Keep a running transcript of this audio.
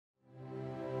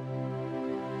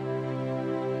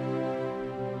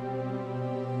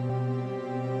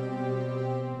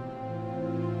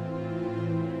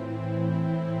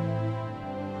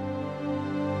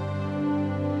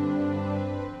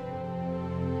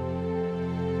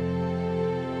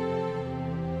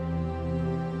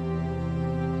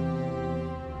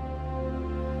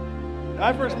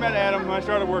I first met Adam when I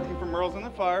started working for Merle's in the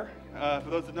Fire.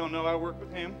 For those that don't know, I work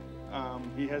with him.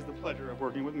 He has the pleasure of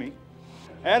working with me.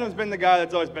 Adam's been the guy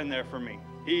that's always been there for me.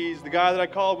 He's the guy that I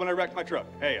called when I wrecked my truck.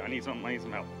 Hey, I need some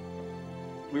help.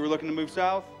 We were looking to move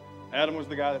south. Adam was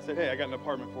the guy that said, hey, I got an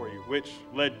apartment for you, which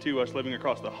led to us living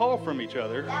across the hall from each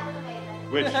other. That was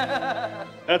amazing. Which,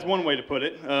 that's one way to put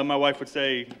it. My wife would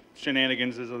say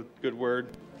shenanigans is a good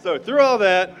word. So through all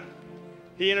that,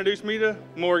 he introduced me to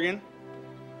Morgan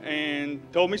and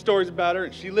told me stories about her,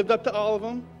 and she lived up to all of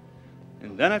them.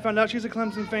 And then I found out she's a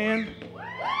Clemson fan.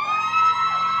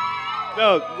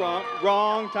 No,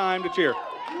 wrong time to cheer.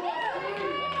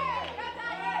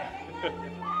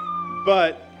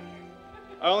 But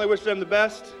I only wish them the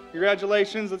best.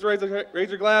 Congratulations. Let's raise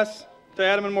a glass to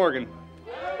Adam and Morgan.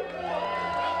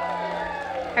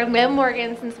 I've known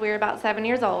Morgan since we were about 7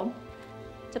 years old.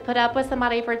 To put up with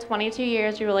somebody for 22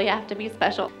 years, you really have to be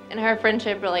special. And her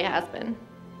friendship really has been.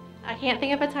 I can't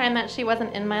think of a time that she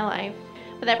wasn't in my life,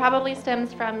 but that probably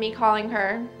stems from me calling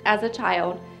her as a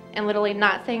child and literally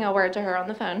not saying a word to her on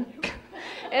the phone.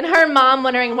 And her mom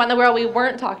wondering what in the world we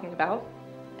weren't talking about.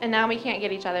 And now we can't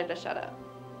get each other to shut up.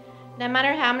 No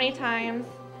matter how many times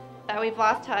that we've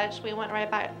lost touch, we went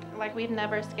right back like we've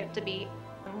never skipped a beat.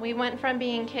 We went from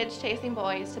being kids chasing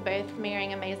boys to both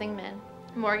marrying amazing men.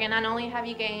 Morgan, not only have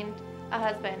you gained a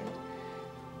husband,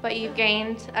 but you've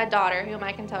gained a daughter whom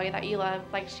I can tell you that you love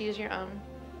like she's your own.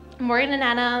 Morgan and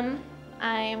Adam,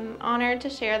 I'm honored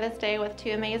to share this day with two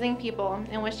amazing people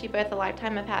and wish you both a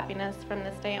lifetime of happiness from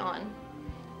this day on.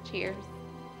 Cheers.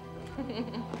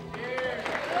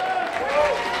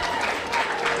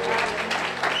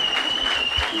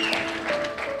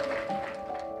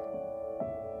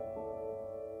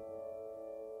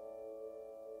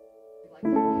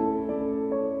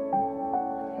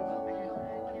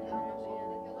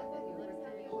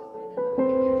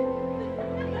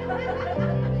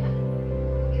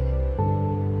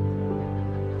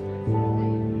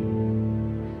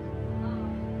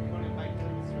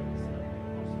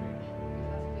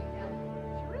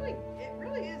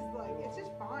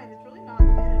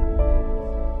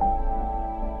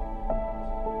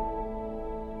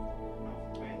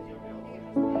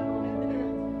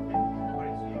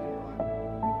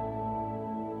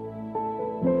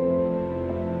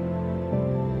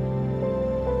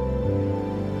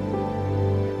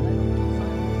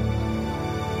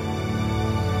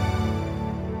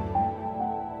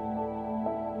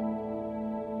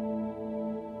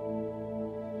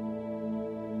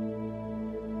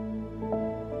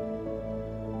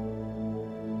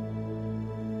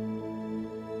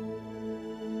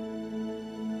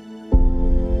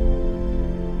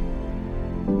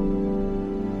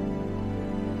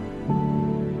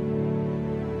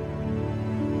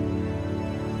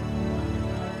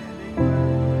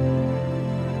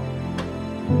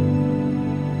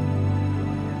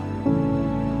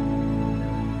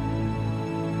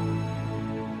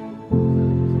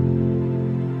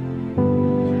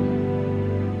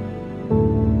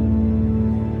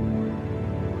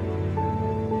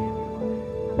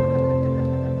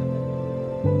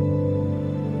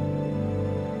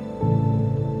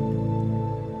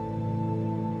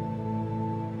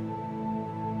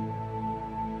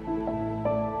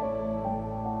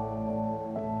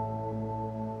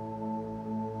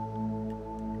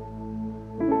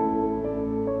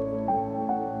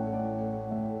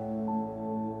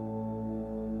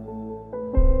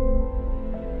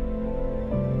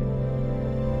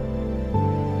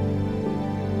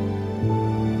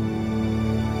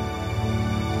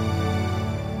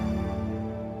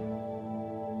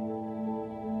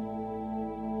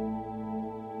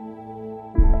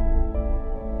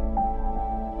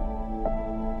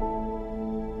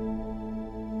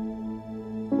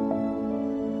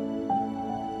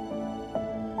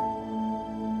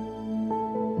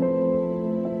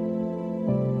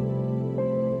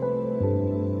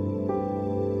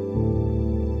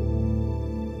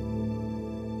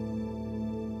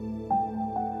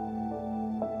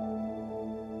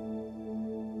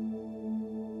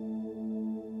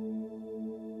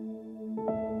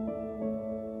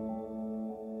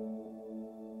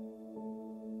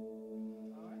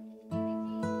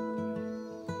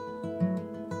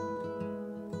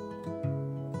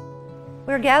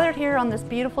 We're gathered here on this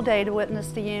beautiful day to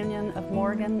witness the union of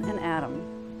Morgan and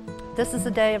Adam. This is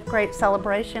a day of great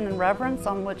celebration and reverence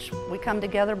on which we come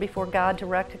together before God to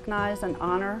recognize and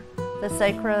honor the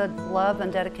sacred love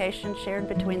and dedication shared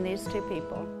between these two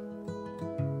people.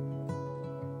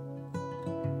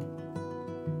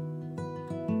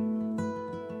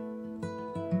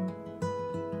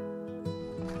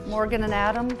 Morgan and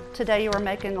Adam, today you are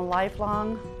making a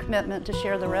lifelong commitment to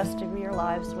share the rest of your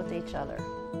lives with each other.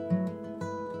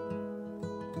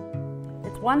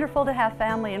 It's wonderful to have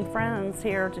family and friends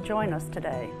here to join us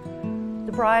today.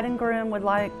 The bride and groom would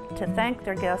like to thank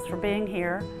their guests for being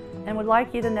here and would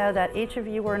like you to know that each of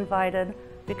you were invited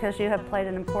because you have played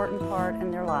an important part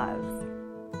in their lives.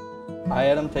 I,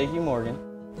 Adam, take you, Morgan,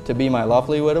 to be my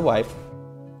lawfully wedded wife,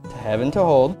 to have and to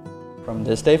hold, from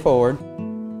this day forward,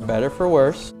 for better for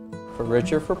worse, for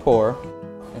richer for poor,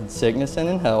 in sickness and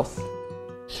in health,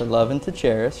 to love and to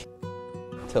cherish,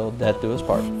 till death do us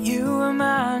part. You were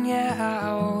mine, yeah, I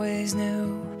always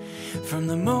knew. From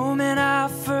the moment I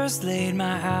first laid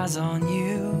my eyes on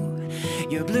you,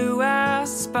 your blue eyes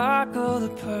sparkle, the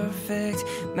perfect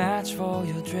match for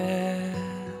your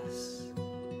dress.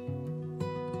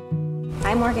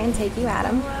 I, Morgan, take you,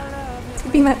 Adam, to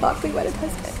be my lawfully wedded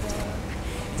husband,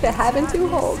 to have and to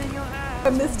hold,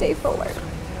 from this day forward,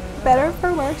 better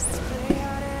for worse,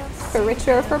 for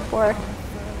richer or for poor,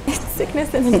 in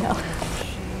sickness and in health,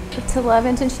 to love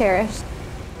and to cherish,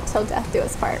 till death do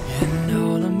us part. And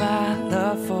all of my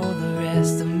love for the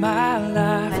rest of my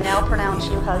life, I now pronounce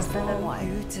you husband and wife.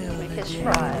 We kiss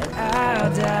your bride.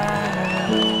 I'll die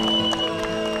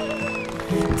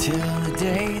till the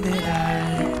day that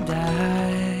I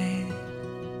die.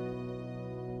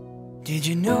 Did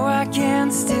you know I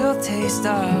can still taste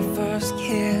our first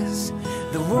kiss?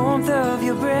 The warmth of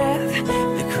your breath,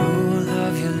 the cool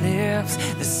of your lips,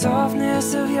 the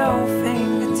softness of your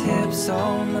fingertips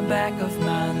on the back of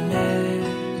my neck.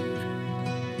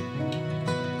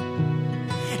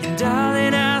 And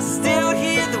darling, I still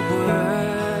hear the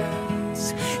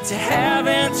words, to have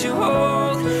and to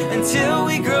hold, until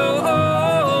we grow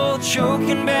old,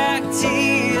 choking back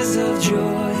tears of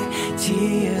joy,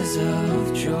 tears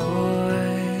of joy.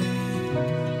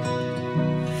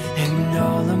 And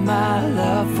all of my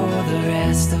love for the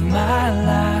rest of my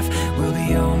life will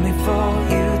be only for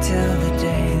you till the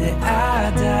day that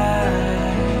I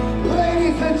die.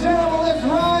 Ladies and gentlemen, let's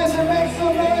rise and make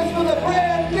some noise for the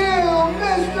brand new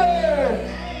Mr.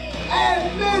 and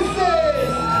Mrs.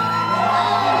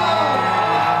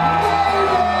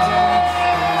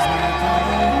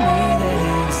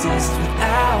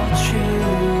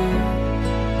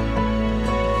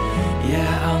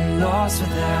 I'm lost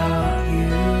without you.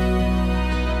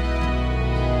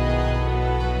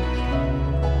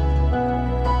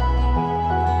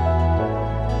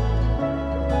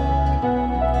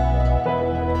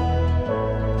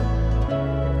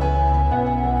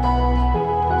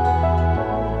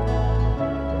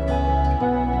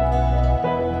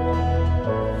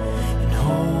 And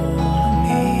hold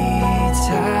me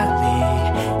tightly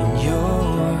in your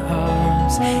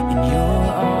arms, in your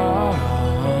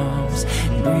arms.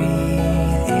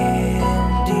 Breathe in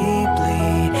deeply,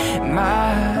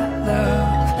 my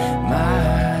love,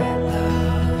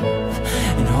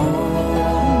 and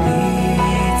hold me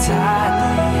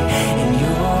tightly in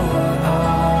your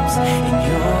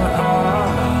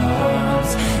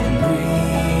arms, and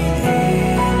breathe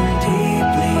in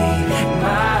deeply,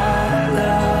 my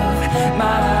love,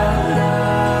 my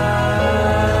love.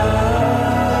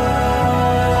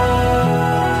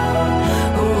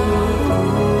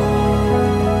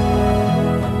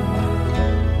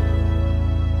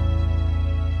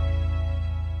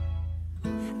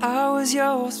 I was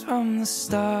yours from the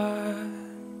start.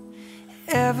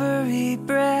 Every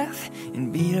breath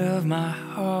and beat of my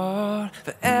heart,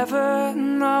 forever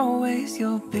and always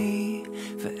you'll be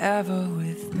forever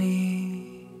with me.